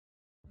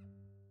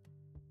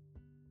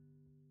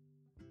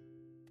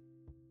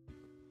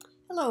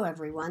Hello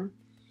everyone,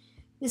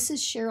 this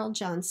is Cheryl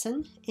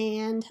Johnson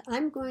and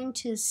I'm going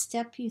to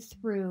step you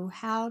through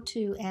how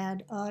to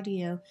add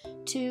audio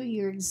to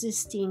your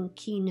existing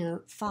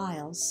Keynote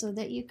files so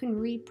that you can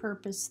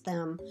repurpose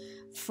them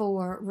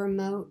for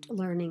remote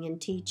learning and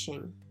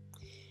teaching.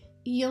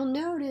 You'll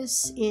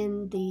notice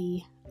in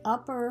the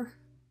upper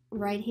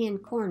right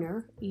hand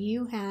corner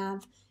you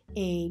have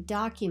a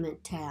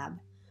document tab.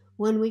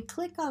 When we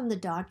click on the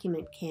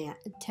document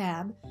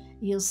tab,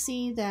 you'll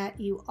see that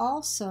you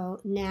also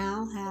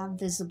now have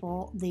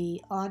visible the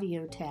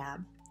audio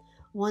tab.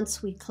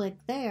 Once we click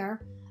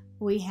there,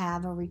 we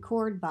have a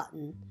record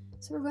button.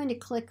 So we're going to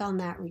click on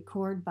that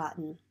record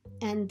button,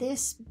 and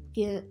this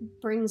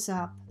brings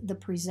up the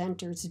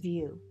presenter's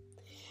view.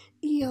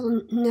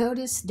 You'll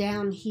notice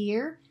down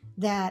here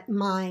that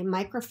my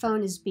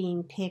microphone is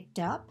being picked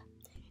up,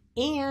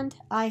 and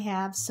I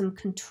have some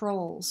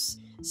controls.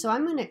 So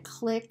I'm going to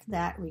click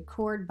that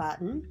record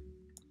button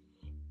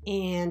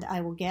and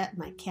I will get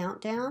my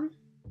countdown.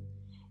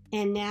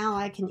 And now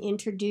I can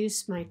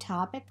introduce my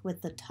topic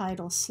with the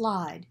title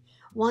slide.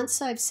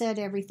 Once I've said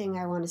everything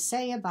I want to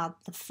say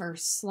about the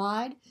first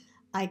slide,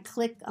 I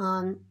click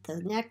on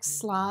the next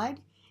slide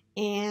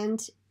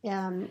and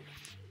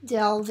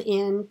delve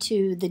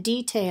into the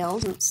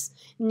details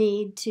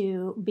need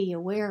to be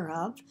aware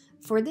of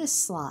for this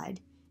slide.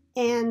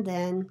 And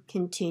then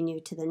continue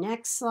to the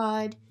next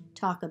slide,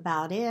 talk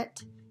about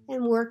it,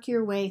 and work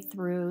your way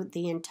through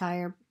the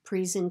entire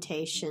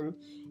presentation,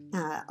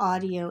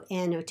 audio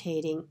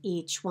annotating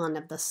each one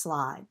of the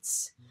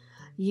slides.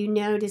 You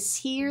notice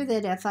here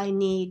that if I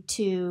need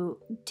to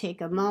take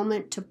a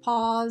moment to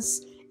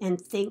pause and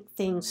think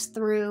things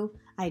through,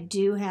 I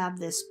do have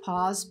this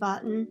pause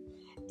button,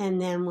 and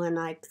then when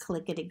I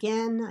click it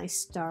again, I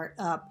start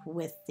up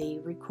with the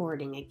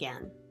recording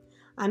again.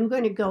 I'm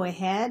going to go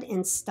ahead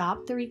and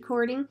stop the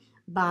recording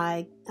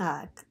by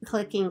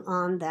clicking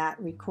on that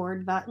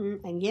record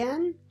button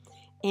again.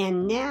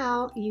 And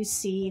now you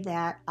see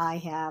that I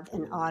have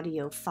an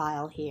audio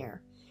file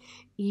here.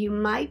 You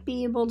might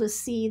be able to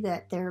see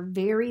that there are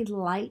very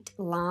light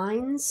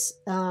lines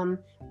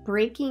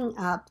breaking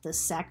up the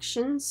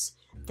sections.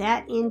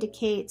 That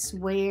indicates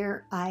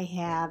where I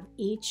have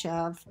each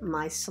of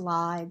my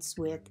slides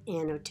with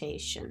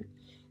annotation.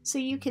 So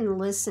you can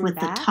listen with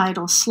the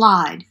title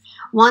slide.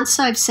 Once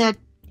I've said,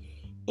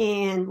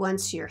 and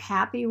once you're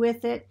happy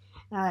with it,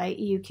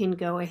 you can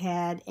go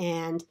ahead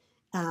and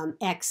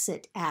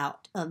exit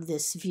out of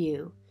this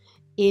view.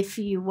 If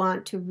you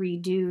want to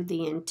redo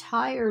the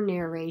entire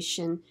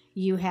narration,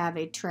 you have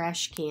a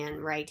trash can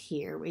right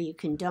here where you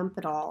can dump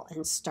it all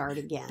and start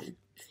again.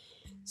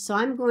 So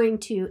I'm going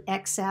to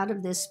X out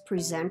of this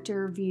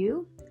presenter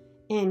view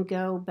and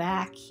go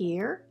back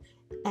here.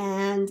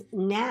 And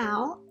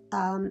now,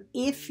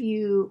 if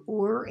you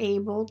were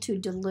able to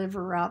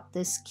deliver up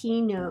this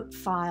Keynote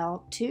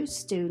file to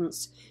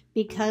students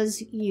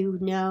because you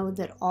know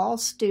that all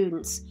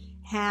students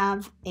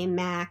have a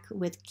Mac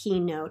with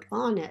Keynote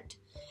on it,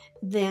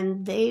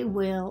 then they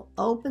will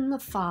open the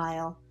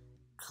file,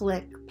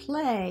 click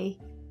play,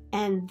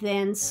 and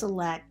then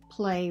select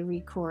play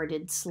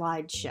recorded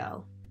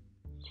slideshow.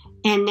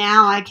 And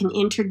now I can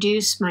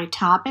introduce my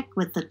topic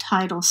with the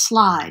title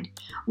slide.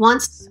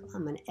 Once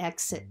I'm going to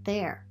exit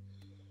there.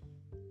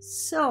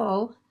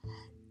 So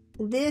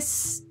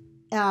this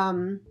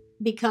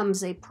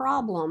becomes a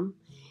problem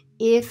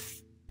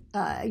if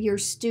your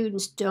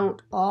students don't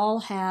all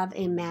have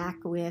a Mac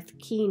with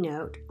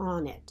Keynote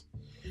on it.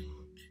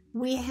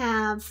 We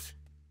have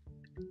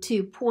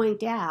to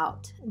point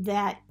out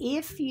that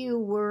if you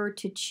were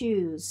to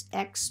choose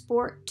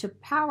Export to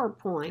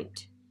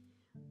PowerPoint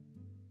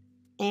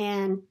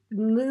and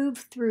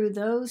move through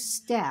those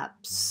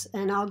steps,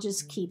 and I'll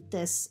just keep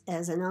this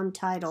as an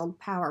untitled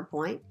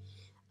PowerPoint,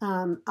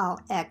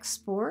 I'll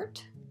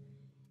export,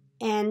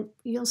 and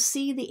you'll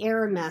see the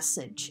error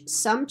message.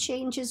 Some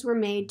changes were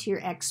made to your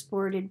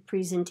exported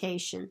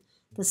presentation.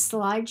 The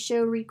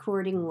slideshow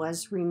recording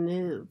was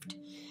removed.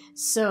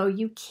 So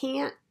you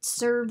can't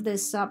serve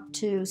this up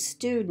to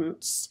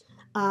students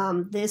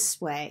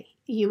this way.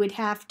 You would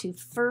have to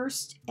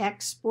first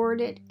export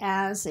it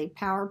as a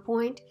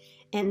PowerPoint,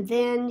 and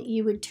then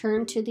you would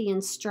turn to the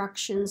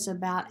instructions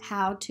about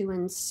how to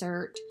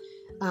insert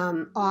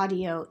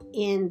audio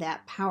in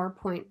that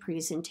PowerPoint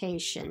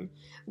presentation,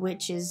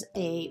 which is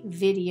a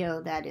video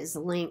that is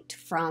linked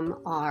from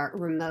our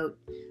remote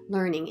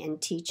learning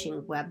and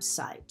teaching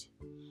website.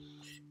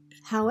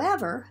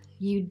 However,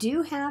 you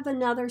do have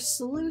another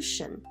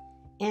solution,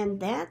 and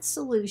that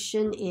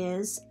solution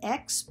is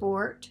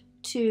export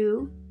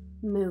to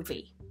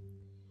movie.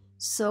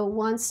 So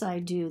once I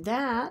do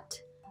that,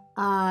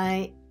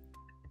 I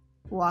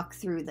walk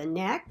through the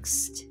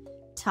next,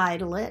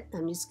 title it.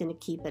 I'm just going to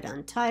keep it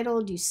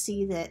untitled. You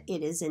see that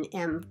it is an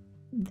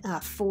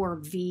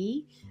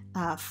M4V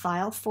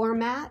file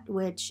format,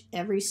 which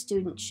every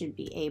student should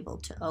be able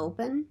to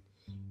open.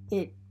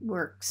 It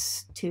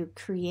works to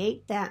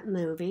create that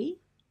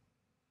movie.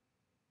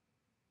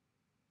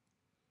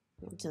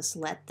 We'll just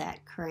let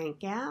that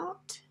crank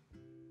out.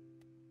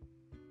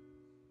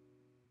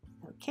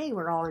 Okay,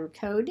 we're all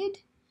encoded.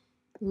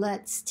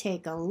 Let's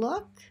take a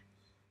look.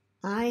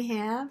 I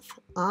have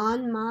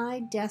on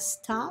my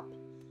desktop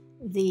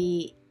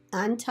the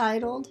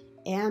untitled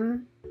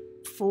M4V,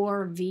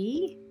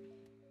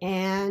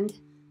 and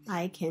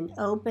I can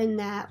open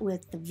that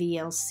with the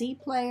VLC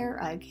player.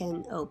 I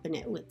can open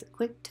it with the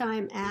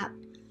QuickTime app,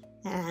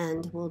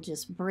 and we'll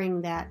just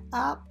bring that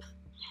up.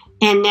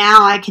 And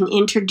now I can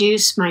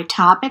introduce my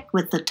topic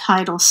with the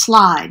title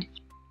slide.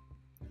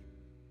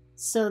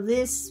 So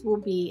this will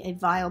be a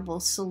viable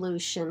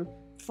solution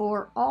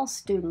for all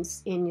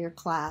students in your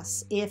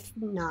class, if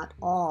not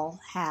all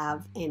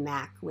have a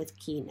Mac with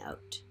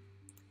Keynote.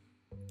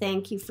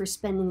 Thank you for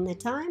spending the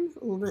time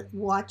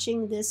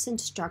watching this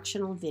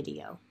instructional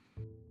video.